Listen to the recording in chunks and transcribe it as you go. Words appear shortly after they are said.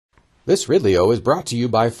This Ridley-O is brought to you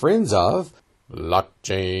by friends of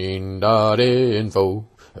blockchain.info.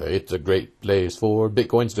 It's a great place for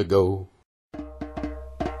Bitcoins to go.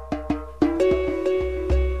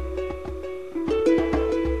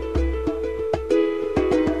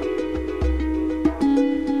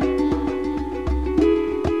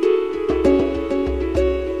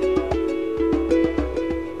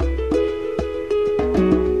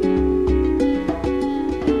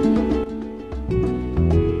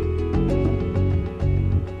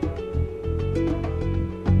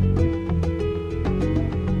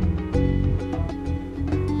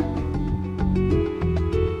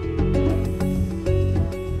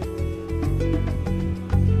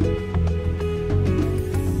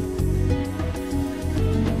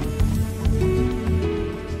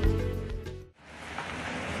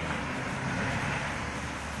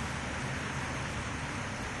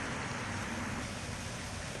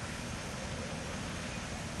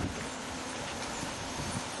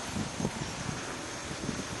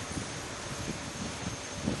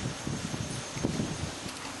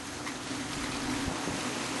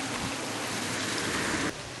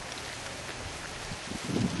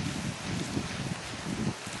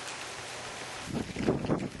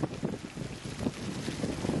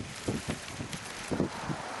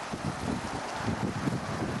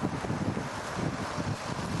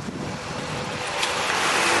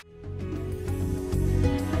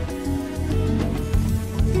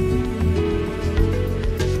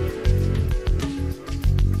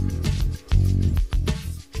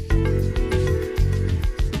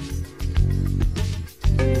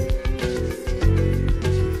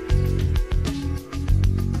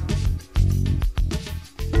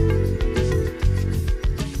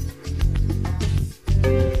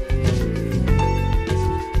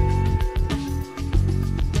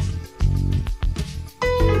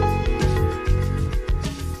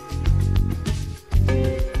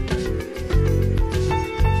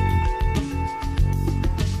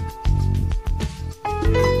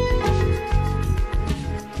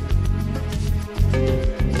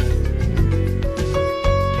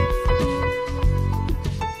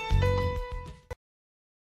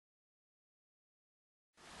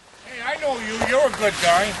 You're a good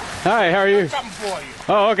guy. Hi, how are you? Something for you.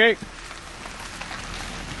 Oh, okay.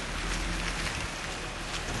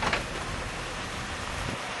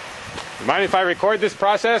 Mind if I record this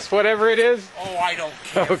process, whatever it is? Oh, I don't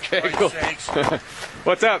care. Okay, cool.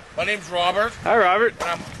 What's up? My name's Robert. Hi, Robert.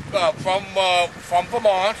 And I'm from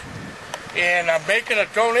Vermont, and I'm making a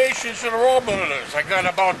donation to the road builders. I got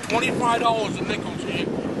about $25 in nickels here.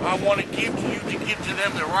 I want to give to you to give to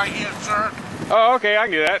them. They're right here, sir. Oh, okay, I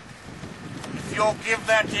can do that. If you'll give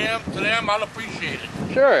that to them, I'll appreciate it.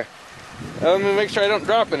 Sure. Let me make sure I don't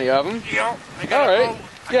drop any of them. Yeah. All right.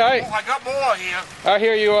 I got more here. I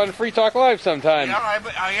hear you on Free Talk Live sometime. Yeah,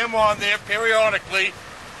 I am on there periodically.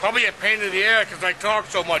 Probably a pain in the air because I talk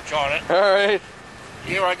so much on it. All right.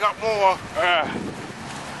 Here, I got more.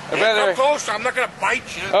 Come close, I'm not going to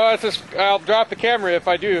bite you. Oh, it's just, I'll drop the camera if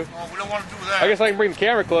I do. Oh, we don't want to do that. I guess I can bring the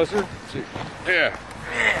camera closer. Yeah.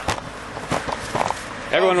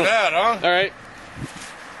 Everyone How's that, huh? All right.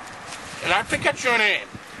 And I think that's your name.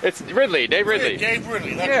 It's Ridley, Dave Ridley. Yeah, Dave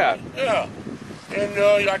Ridley. That's yeah. Right. Yeah.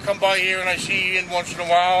 And I come by here and I see you in once in a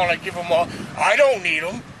while and I give them all. I don't need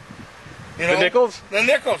them. You know? The nickels? The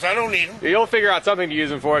nickels, I don't need them. You'll figure out something to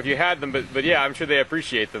use them for if you had them, but yeah, I'm sure they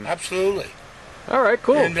appreciate them. Absolutely. All right,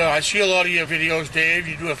 cool. And I see a lot of your videos, Dave.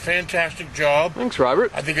 You do a fantastic job. Thanks,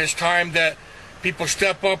 Robert. I think it's time that people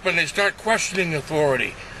step up and they start questioning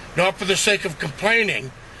authority. Not for the sake of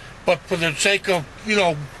complaining, but for the sake of,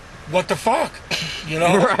 what the fuck?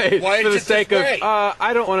 Right. Why for is the it sake this of, way?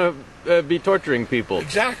 I don't want to be torturing people.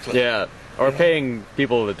 Exactly. Yeah. Or paying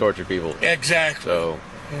people to torture people. Exactly. So.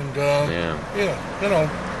 And, yeah.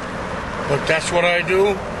 But that's what I do,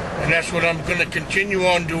 and that's what I'm going to continue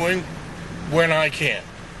on doing when I can.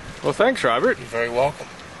 Well, thanks, Robert. You're very welcome.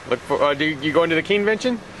 Look for, do you going to the Keene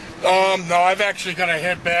convention? No, I've actually got to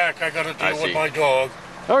head back. I got to deal with my dog.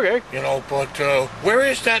 Okay. But where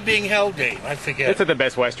is that being held, Dave? I forget. It's at the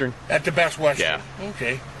Best Western. At the Best Western? Yeah.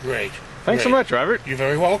 Okay, great. Thanks so much, Robert. You're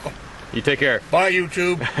very welcome. You take care. Bye,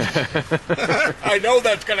 YouTube. I know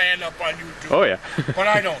that's going to end up on YouTube. Oh, yeah. But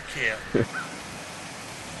I don't care.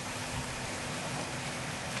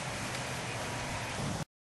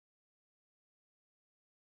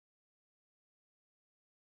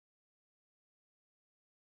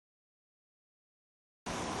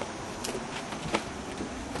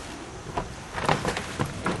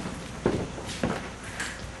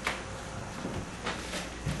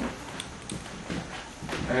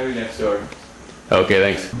 I'll have you next door. Okay,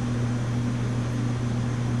 thanks.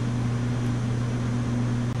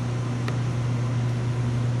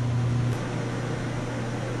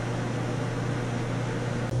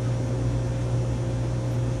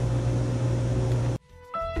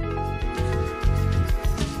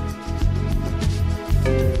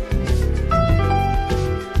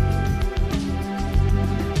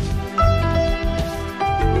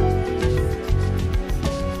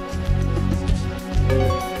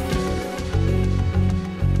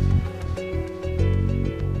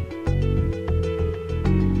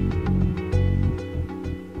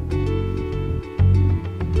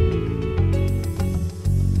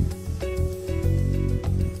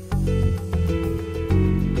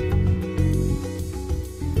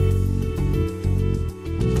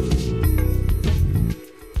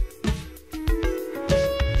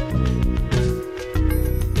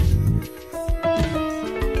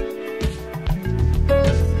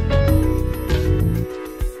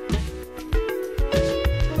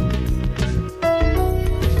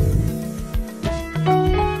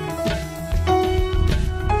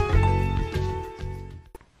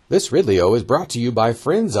 This Ridley-O is brought to you by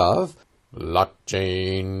friends of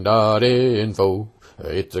blockchain.info.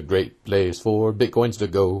 It's a great place for Bitcoins to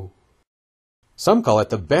go. Some call it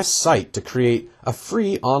the best site to create a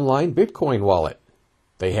free online Bitcoin wallet.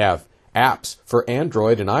 They have apps for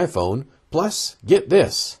Android and iPhone, plus, get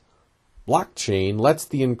this, blockchain lets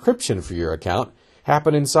the encryption for your account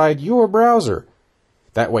happen inside your browser.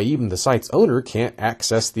 That way even the site's owner can't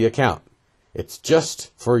access the account. It's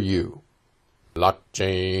just for you.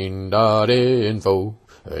 Blockchain.info.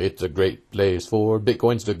 It's a great place for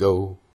Bitcoins to go.